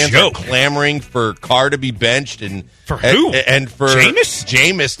Saints fans are clamoring for Carr to be benched and for who? And for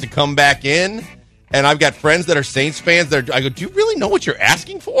Jameis to come back in. And I've got friends that are Saints fans. I go, do you really know what you're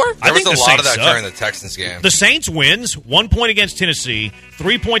asking for? There was a lot of that during the Texans game. The Saints wins 1 point against Tennessee,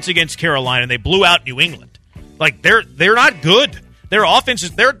 3 points against Carolina, and they blew out New England. Like they're not good. Their offense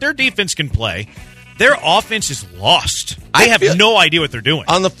is their defense can play. Their offense is lost. They have no idea what they're doing.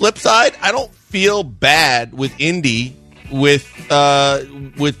 On the flip side, I don't feel bad with Indy with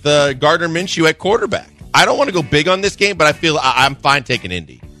Gardner Minshew at quarterback. I don't want to go big on this game, but I feel I'm fine taking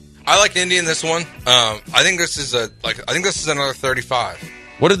Indy. I like Indy in this one. I think this is another 35.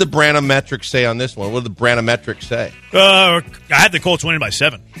 What did the Branometrics say on this one? What did the Branometrics say? I had the Colts winning by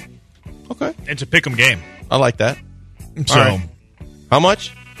 7. Okay, it's a pick'em game. I like that. So, right. How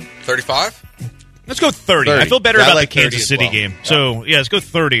much? 35. Let's go 30. I feel better about the Kansas City game. Yeah. So let's go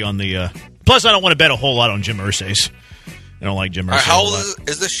 30 on the. Plus, I don't want to bet a whole lot on Jim Irsay's. I don't like Jim Irsay. How old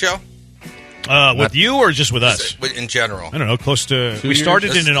is this show? With you or just with us? In general. I don't know, close to... We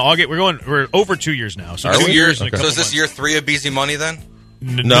started in August. We're over 2 years now. So 2 years. Okay. So is this year 3 of Beezy Money then?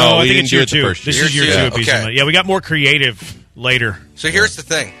 No, I think it's year 2. This is year 2 of Beezy Okay. Money. Yeah, we got more creative later. So here's the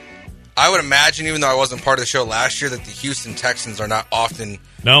thing. I would imagine, even though I wasn't part of the show last year, that the Houston Texans are not often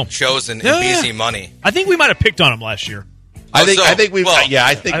chosen in Beezy Money. I think we might have picked on them last year. I think we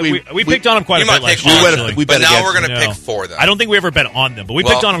picked on them quite a bit last year. But now we're going to pick for them. I don't think we ever bet on them, but we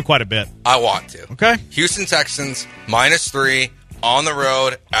picked on them quite a bit. I want to. Okay. Houston Texans -3 on the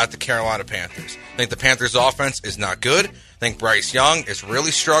road at the Carolina Panthers. I think the Panthers' offense is not good. I think Bryce Young is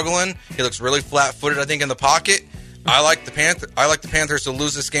really struggling. He looks really flat-footed, I think, in the pocket. I like the Panthers to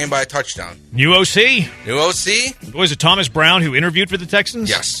lose this game by a touchdown. New OC. Was it Thomas Brown who interviewed for the Texans?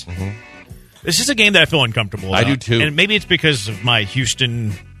 Yes. Mm-hmm. This is a game that I feel uncomfortable about. I do too. And maybe it's because of my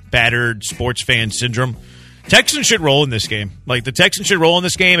Houston battered sports fan syndrome. Texans should roll in this game. Like, the Texans should roll in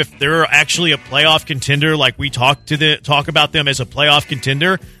this game if they're actually a playoff contender, like we talk about them as a playoff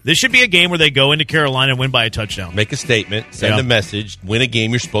contender. This should be a game where they go into Carolina and win by a touchdown. Make a statement, send a message, win a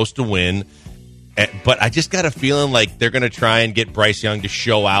game you're supposed to win. But I just got a feeling like they're going to try and get Bryce Young to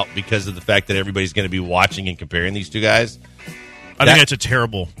show out because of the fact that everybody's going to be watching and comparing these two guys. I think that's a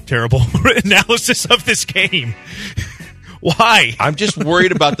terrible, terrible analysis of this game. Why? I'm just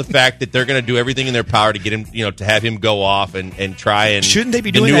worried about the fact that they're going to do everything in their power to get him, to have him go off and try and. Shouldn't they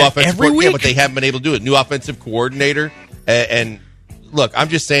be doing that every week? Yeah, but they haven't been able to do it. New offensive coordinator. And look, I'm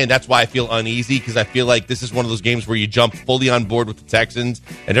just saying that's why I feel uneasy, because I feel like this is one of those games where you jump fully on board with the Texans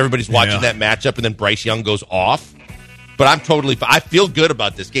and everybody's watching that matchup, and then Bryce Young goes off. But I feel good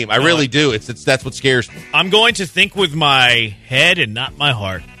about this game. I really do. That's what scares me. I'm going to think with my head and not my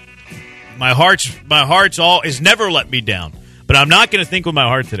heart. My heart's all is never let me down. But I'm not going to think with my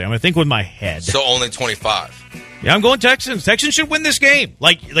heart today. I'm going to think with my head. So only 25. Yeah, I'm going Texans. Texans should win this game.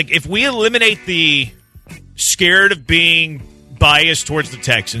 Like if we eliminate the scared of being biased towards the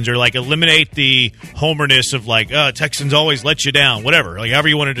Texans, or like eliminate the homerness of Texans always let you down, whatever, like however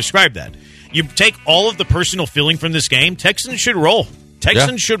you want to describe that. You take all of the personal feeling from this game, Texans should roll.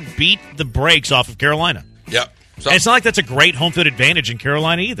 Texans should beat the brakes off of Carolina. Yep. So, and it's not like that's a great home field advantage in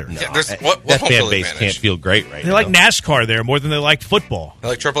Carolina either. No, that fan base can't feel great right now. They like NASCAR there more than they like football. They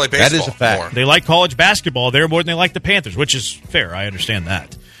like AAA baseball. That is a fact. More. They like college basketball there more than they like the Panthers, which is fair. I understand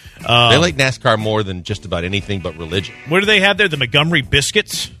that. They like NASCAR more than just about anything but religion. What do they have there? The Montgomery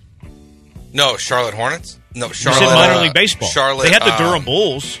Biscuits? No, Charlotte Hornets? No, Charlotte. You said minor league baseball. Charlotte. They have the Durham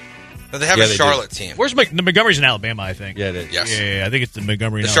Bulls. No, they have a Charlotte team. Where's the Montgomery's in Alabama, I think. Yeah, it is. Yes. Yeah, I think it's the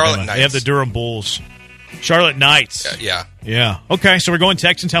Montgomery in Alabama. Charlotte Knights. They have the Durham Bulls. Charlotte Knights. Yeah. Okay, so we're going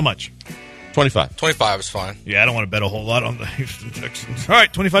Texans. How much? 25. 25 is fine. Yeah, I don't want to bet a whole lot on the Houston Texans. All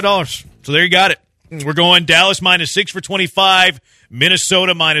right, $25. So there you got it. We're going Dallas -6 for 25,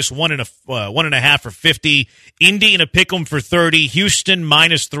 Minnesota -1.5 for 50, Indy in a pick'em for 30, Houston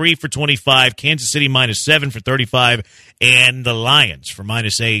 -3 for 25, Kansas City -7 for 35, and the Lions for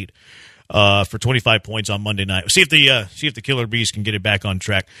 -8 for 25 points on Monday night. See if the Killer Bees can get it back on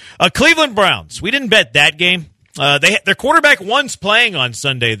track. Cleveland Browns. We didn't bet that game. Their quarterback one's playing on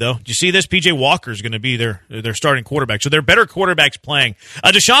Sunday, though. Do you see this? P.J. Walker's going to be their starting quarterback. So they're better quarterbacks playing.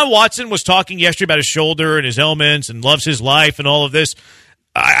 Deshaun Watson was talking yesterday about his shoulder and his ailments and loves his life and all of this.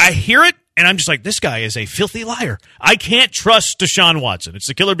 I hear it, and I'm just like, this guy is a filthy liar. I can't trust Deshaun Watson. It's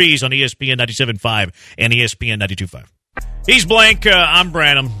the Killer Bees on ESPN 97.5 and ESPN 92.5. He's Blank. I'm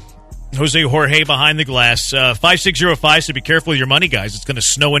Branham. Jose Jorge behind the glass. 5605, so be careful with your money, guys. It's going to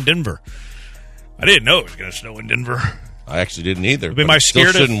snow in Denver. I didn't know it was going to snow in Denver. I actually didn't either. But it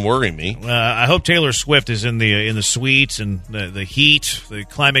still shouldn't worry me. I hope Taylor Swift is in the suites and the heat, the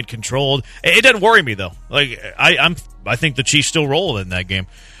climate controlled. It doesn't worry me though. Like I think the Chiefs still roll in that game.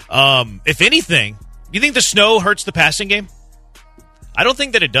 If anything, do you think the snow hurts the passing game? I don't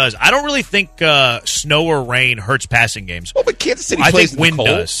think that it does. I don't really think snow or rain hurts passing games. Well, but Kansas City I plays think wind in the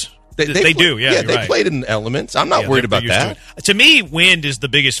cold. does. They do, yeah. They right. played in elements. I'm not worried about that. To me, wind is the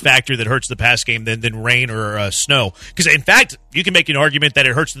biggest factor that hurts the pass game than rain or snow. Because, in fact, you can make an argument that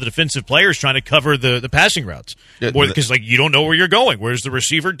it hurts the defensive players trying to cover the passing routes. Because, you don't know where you're going, whereas the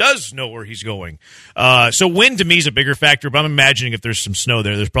receiver does know where he's going. So wind, to me, is a bigger factor, but I'm imagining if there's some snow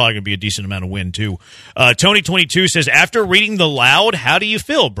there's probably going to be a decent amount of wind, too. Tony22 says, after reading the loud, how do you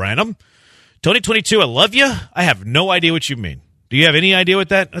feel, Branham? Tony22, I love you. I have no idea what you mean. Do you have any idea what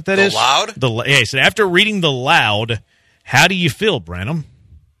that is? The loud? Yeah, so after reading the loud, how do you feel, Branham?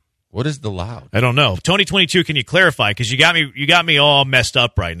 What is the loud? I don't know. Tony 22, can you clarify? Because you got me all messed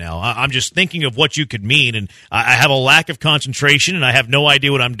up right now. I'm just thinking of what you could mean, and I have a lack of concentration, and I have no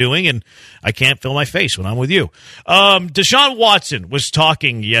idea what I'm doing, and I can't feel my face when I'm with you. Deshaun Watson was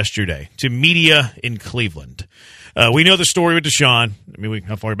talking yesterday to media in Cleveland. We know the story with Deshaun. I mean,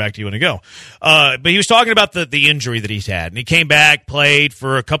 how far back do you want to go? But he was talking about the injury that he's had. And he came back, played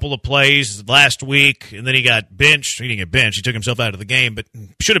for a couple of plays last week, and then he got benched. He didn't get benched. He took himself out of the game, but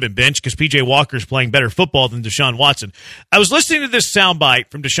should have been benched because P.J. Walker's playing better football than Deshaun Watson. I was listening to this soundbite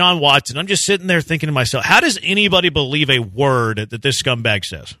from Deshaun Watson. I'm just sitting there thinking to myself, how does anybody believe a word that this scumbag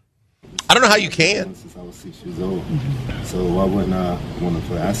says? I don't know how you can. Since I was 6 years old. So why wouldn't I want to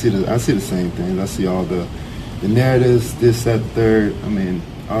play? I see the same things. I see all the narratives, this, that, third. I mean,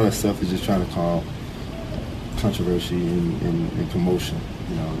 all that stuff is just trying to cause controversy and commotion.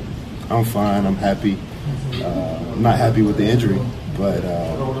 You know, I'm fine. I'm happy. I'm not happy with the injury, but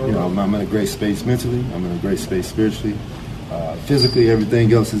you know, I'm in a great space mentally. I'm in a great space spiritually. Physically,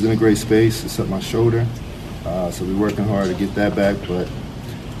 everything else is in a great space except my shoulder. So we're working hard to get that back. But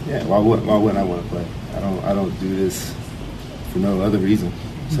yeah, why wouldn't I want to play? I don't do this for no other reason.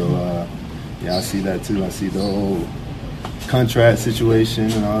 So. Yeah, I see that too. I see the whole contract situation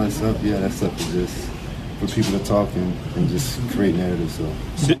and all that stuff. Yeah, that stuff is just for people to talk and just create narratives.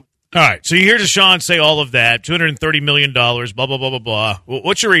 So. All right, so you hear Deshaun say all of that, $230 million, blah, blah, blah, blah, blah.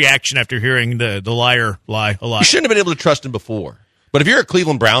 What's your reaction after hearing the liar lie a lot? You shouldn't have been able to trust him before. But if you're a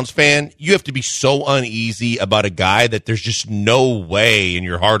Cleveland Browns fan, you have to be so uneasy about a guy that there's just no way in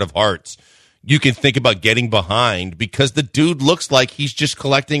your heart of hearts you can think about getting behind, because the dude looks like he's just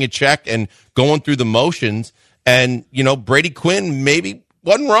collecting a check and going through the motions. And, you know, Brady Quinn maybe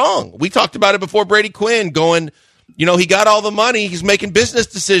wasn't wrong. We talked about it before. Brady Quinn going, you know, he got all the money. He's making business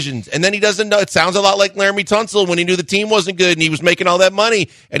decisions. And then he doesn't know. It sounds a lot like Laramie Tunsil when he knew the team wasn't good and he was making all that money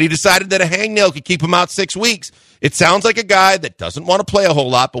and he decided that a hangnail could keep him out 6 weeks. It sounds like a guy that doesn't want to play a whole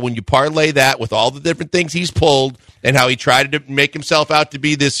lot, but when you parlay that with all the different things he's pulled and how he tried to make himself out to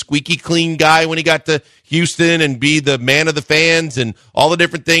be this squeaky clean guy when he got to Houston and be the man of the fans and all the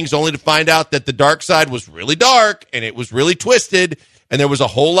different things, only to find out that the dark side was really dark and it was really twisted and there was a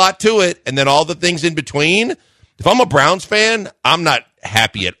whole lot to it, and then all the things in between. If I'm a Browns fan, I'm not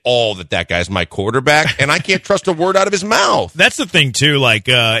happy at all that guy's my quarterback, and I can't trust a word out of his mouth. That's the thing, too. Like,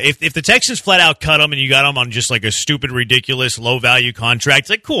 if the Texans flat out cut him and you got him on just like a stupid, ridiculous, low-value contract, it's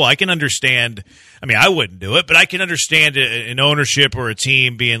like, cool, I can understand. I mean, I wouldn't do it, but I can understand an ownership or a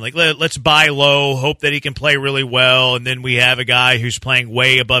team being like, let's buy low, hope that he can play really well, and then we have a guy who's playing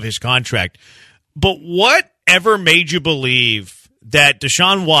way above his contract. But whatever made you believe that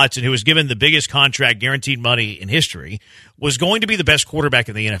Deshaun Watson, who was given the biggest contract, guaranteed money in history, was going to be the best quarterback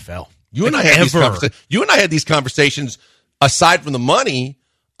in the NFL? You and I had these conversations aside from the money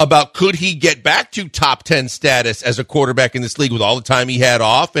about could he get back to top 10 status as a quarterback in this league with all the time he had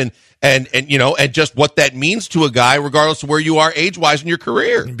off and you know, and just what that means to a guy regardless of where you are age-wise in your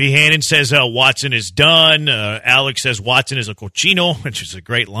career. B. Hannon says Watson is done. Alex says Watson is a cochino, which is a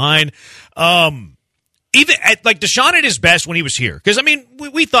great line. Even like Deshaun at his best when he was here. Because, I mean,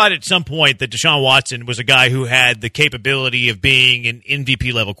 we thought at some point that Deshaun Watson was a guy who had the capability of being an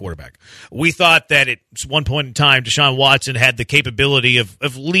MVP-level quarterback. We thought that at one point in time, Deshaun Watson had the capability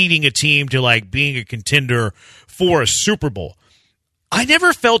of leading a team to, like, being a contender for a Super Bowl. I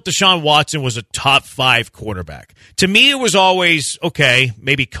never felt Deshaun Watson was a top 5 quarterback. To me, it was always, okay,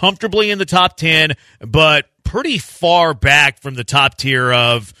 maybe comfortably in the top 10, but pretty far back from the top tier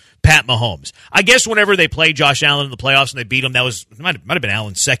of Pat Mahomes. I guess whenever they played Josh Allen in the playoffs and they beat him, that was might have been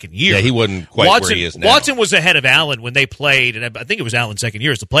Allen's second year. Yeah, he wasn't quite where he is now. Watson was ahead of Allen when they played, and I think it was Allen's second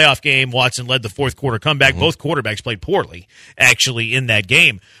year. It's the playoff game. Watson led the fourth quarter comeback. Both quarterbacks played poorly, actually, in that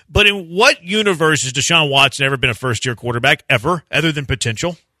game. But in what universe has Deshaun Watson ever been a first-year quarterback, ever, other than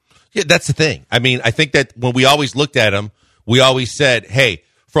potential? Yeah, that's the thing. I mean, I think that when we always looked at him, we always said, hey,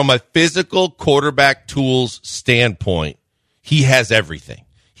 from a physical quarterback tools standpoint, he has everything.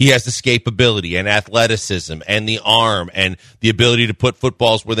 He has escapability and athleticism and the arm and the ability to put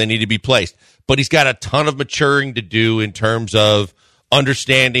footballs where they need to be placed. But he's got a ton of maturing to do in terms of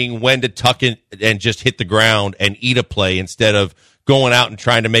understanding when to tuck it and just hit the ground and eat a play instead of going out and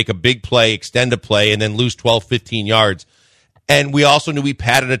trying to make a big play, extend a play, and then lose 12, 15 yards. And we also knew he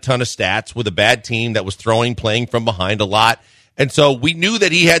padded a ton of stats with a bad team that was playing from behind a lot. And so we knew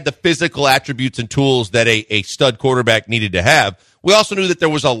that he had the physical attributes and tools that a stud quarterback needed to have. We also knew that there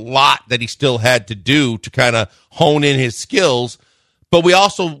was a lot that he still had to do to kind of hone in his skills. But we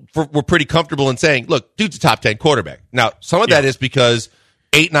also were pretty comfortable in saying, look, dude's a top 10 quarterback. Now, some of that is because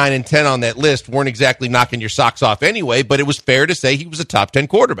 8, 9, and 10 on that list weren't exactly knocking your socks off anyway, but it was fair to say he was a top 10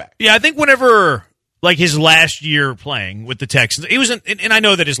 quarterback. Yeah, I think whenever, like his last year playing with the Texans, he was, and I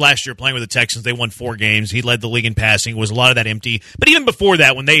know that his last year playing with the Texans, they won 4 games. He led the league in passing, was a lot of that empty. But even before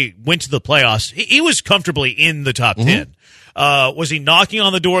that, when they went to the playoffs, he was comfortably in the top 10. Was he knocking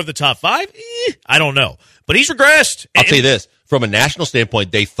on the door of the top 5? I don't know. But he's regressed. I'll tell you this. From a national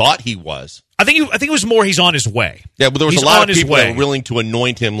standpoint, they thought he was. I think it was more he's on his way. Yeah, but there was a lot of people that were willing to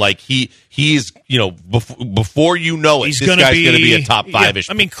anoint him like he's before you know it, this guy's going to be a top 5-ish.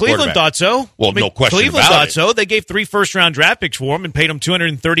 Yeah, I mean, Cleveland thought so. Well, no question Cleveland about thought it. so. They gave 3 first-round draft picks for him and paid him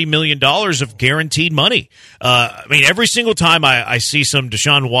 $230 million of guaranteed money. I mean, every single time I see some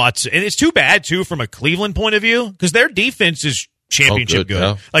Deshaun Watson, and it's too bad, too, from a Cleveland point of view, because their defense is championship good.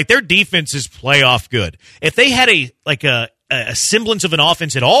 Yeah. Like, their defense is playoff good. If they had a semblance of an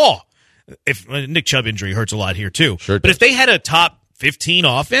offense at all, if Nick Chubb injury hurts a lot here too. Sure but if they had a top 15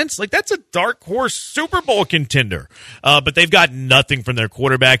 offense, like that's a dark horse Super Bowl contender. But they've got nothing from their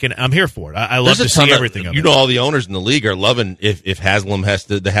quarterback, and I'm here for it. I love to see everything of it. You know, all the owners in the league are loving if Haslam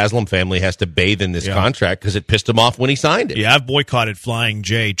the Haslam family has to bathe in this contract because it pissed him off when he signed it. Yeah, I've boycotted Flying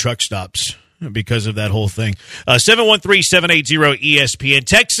J truck stops because of that whole thing. 713-780-ESPN.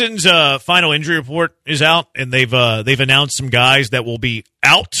 Texans final injury report is out, and they've announced some guys that will be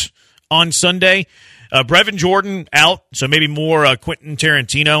out on Sunday. Brevin Jordan out, so maybe more Quentin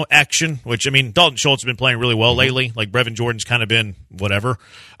Tarantino action, which, I mean, Dalton Schultz has been playing really well lately. Like, Brevin Jordan's kind of been whatever.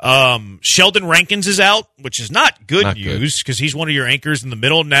 Sheldon Rankins is out, which is not good news because he's one of your anchors in the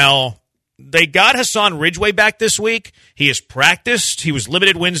middle. Now, they got Hassan Ridgeway back this week. He has practiced. He was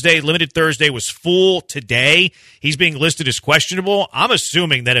limited Wednesday, limited Thursday, was full today. He's being listed as questionable. I'm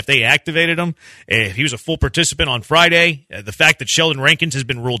assuming that if they activated him, if he was a full participant on Friday, the fact that Sheldon Rankins has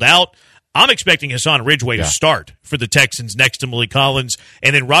been ruled out, I'm expecting Hassan Ridgeway to start for the Texans next to Malik Collins.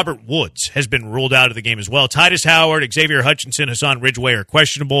 And then Robert Woods has been ruled out of the game as well. Titus Howard, Xavier Hutchinson, Hassan Ridgeway are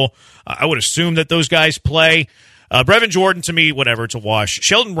questionable. I would assume that those guys play. Brevin Jordan, to me, whatever, it's a wash.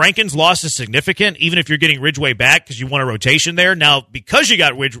 Sheldon Rankins' loss is significant, even if you're getting Ridgeway back because you want a rotation there. Now, because you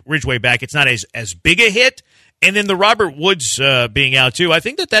got Ridgeway back, it's not as big a hit. And then the Robert Woods being out, too, I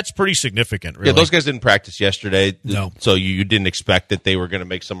think that's pretty significant, really. Yeah, those guys didn't practice yesterday. No. So you didn't expect that they were going to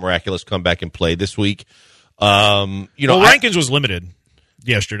make some miraculous comeback and play this week. Rankins was limited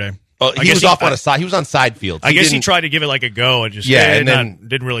yesterday. He was off on a side. He was on side field. I guess he tried to give it like a go and just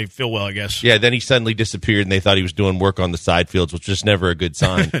didn't really feel well, I guess. Yeah, then he suddenly disappeared, and they thought he was doing work on the side fields, which is never a good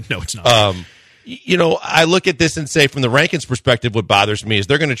sign. No, it's not. I look at this and say, from the Rankins perspective, what bothers me is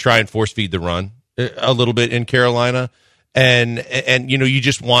they're going to try and force feed the run a little bit in Carolina, and you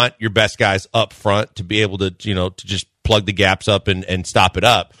just want your best guys up front to be able to to just plug the gaps up and stop it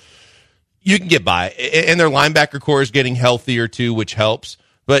up. You can get by, and their linebacker core is getting healthier too, which helps.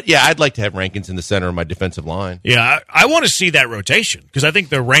 But, yeah, I'd like to have Rankins in the center of my defensive line. Yeah, I want to see that rotation because I think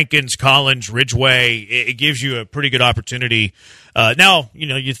the Rankins, Collins, Ridgeway, it gives you a pretty good opportunity. Now,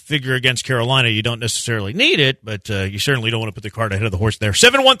 you figure against Carolina, you don't necessarily need it, but you certainly don't want to put the cart ahead of the horse there.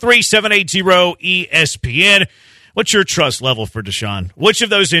 713-780-ESPN. What's your trust level for Deshaun? Which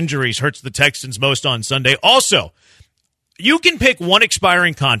of those injuries hurts the Texans most on Sunday? Also, you can pick one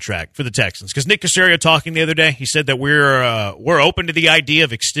expiring contract for the Texans because Nick Caserio talking the other day, he said that we're open to the idea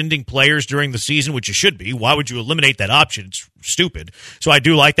of extending players during the season, which you should be. Why would you eliminate that option? It's stupid. So I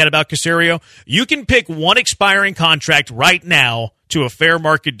do like that about Caserio. You can pick one expiring contract right now to a fair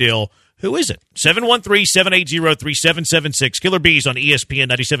market deal. Who is it? 713-780-3776. Killer Bees on ESPN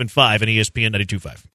 97.5 and ESPN 92.5.